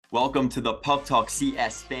Welcome to the Puck Talk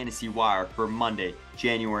CS Fantasy Wire for Monday,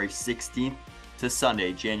 January 16th to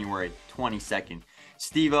Sunday, January 22nd.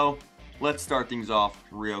 Steve-O, let's start things off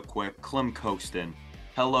real quick. Klim Kostin,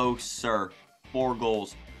 hello, sir. 4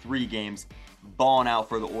 goals, 3 games, balling out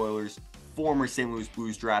for the Oilers. Former St. Louis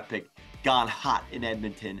Blues draft pick, gone hot in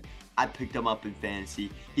Edmonton. I picked him up in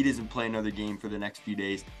fantasy. He doesn't play another game for the next few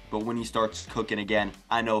days, but when he starts cooking again,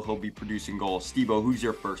 I know he'll be producing goals. Steve-O, who's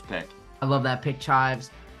your first pick? I love that pick,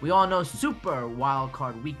 Chives. We all know Super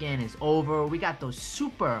Wildcard Weekend is over. We got those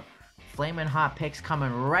super flaming hot picks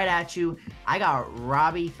coming right at you. I got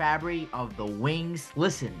Robbie Fabry of the Wings.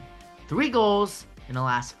 Listen, 3 goals in the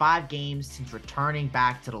last 5 games since returning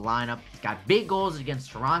back to the lineup. He's got big goals against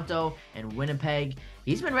Toronto and Winnipeg.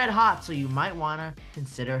 He's been red hot, so you might want to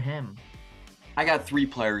consider him. I got 3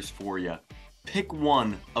 players for you. Pick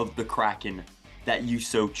one of the Kraken that you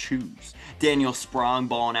so choose. Daniel Sprong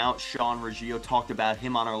balling out. Sean Reggio talked about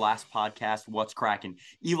him on our last podcast, What's Kraken.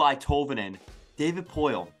 Eli Tolvanen, David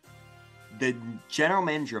Poile, the general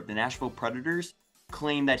manager of the Nashville Predators,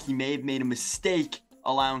 claimed that he may have made a mistake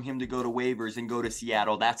allowing him to go to waivers and go to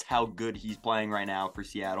Seattle. That's how good he's playing right now for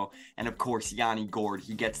Seattle. And of course, Yanni Gourde,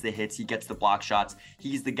 he gets the hits, he gets the block shots.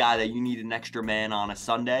 He's the guy that you need an extra man on a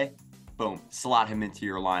Sunday. Boom, slot him into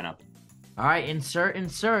your lineup. All right,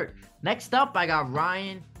 insert. Next up, I got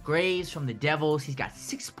Ryan Graves from the Devils. He's got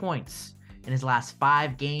 6 points in his last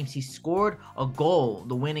 5 games. He scored a goal,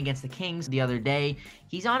 the win against the Kings the other day.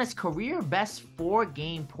 He's on his career best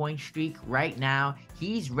 4-game point streak right now.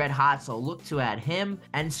 He's red hot, so look to add him.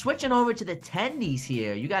 And switching over to the tendies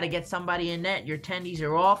here, you got to get somebody in net. Your tendies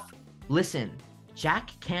are off. Listen, Jack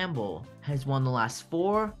Campbell has won the last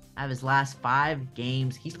 4 out of his last 5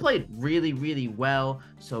 games. He's played really, really well,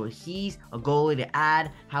 so he's a goalie to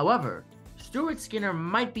add. However, Stuart Skinner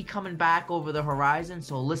might be coming back over the horizon,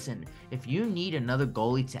 so listen, if you need another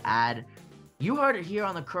goalie to add, you heard it here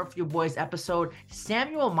on the Curfew Boys episode.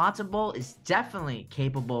 Samuel Montembeault is definitely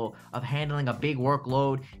capable of handling a big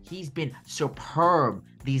workload. He's been superb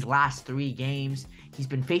these last 3 games. He's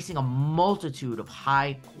been facing a multitude of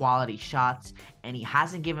high-quality shots, and he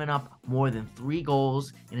hasn't given up more than 3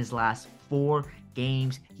 goals in his last 4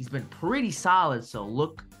 games. He's been pretty solid, so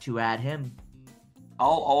look to add him. I'll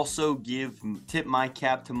also tip my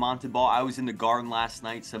cap to Montembeault. I was in the Garden last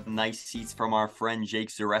night, some nice seats from our friend Jake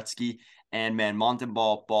Zaretsky, and man,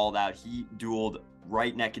 Montembeault balled out. He dueled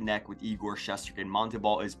right neck and neck with Igor Shesterkin.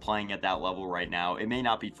 Montembeault is playing at that level right now. It may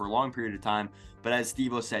not be for a long period of time, but as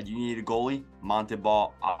Steve-O said, you need a goalie.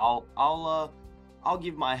 Montembeault, I'll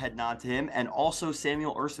give my head nod to him. And also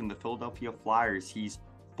Samuel Ersson, the Philadelphia Flyers. He's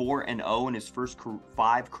 4-0 in his first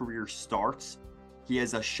 5 career starts. He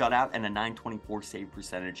has a shutout and a .924 save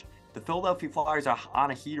percentage. The Philadelphia Flyers are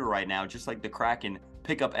on a heater right now, just like the Kraken.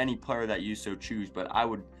 Pick up any player that you so choose, but I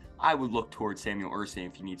would look towards Samuel Ersson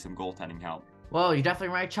if you need some goaltending help. Well, you're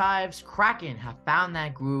definitely right, Chives. Kraken have found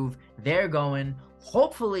that groove. They're going.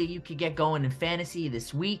 Hopefully, you could get going in fantasy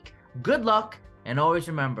this week. Good luck, and always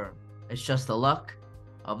remember, it's just the luck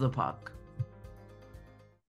of the puck.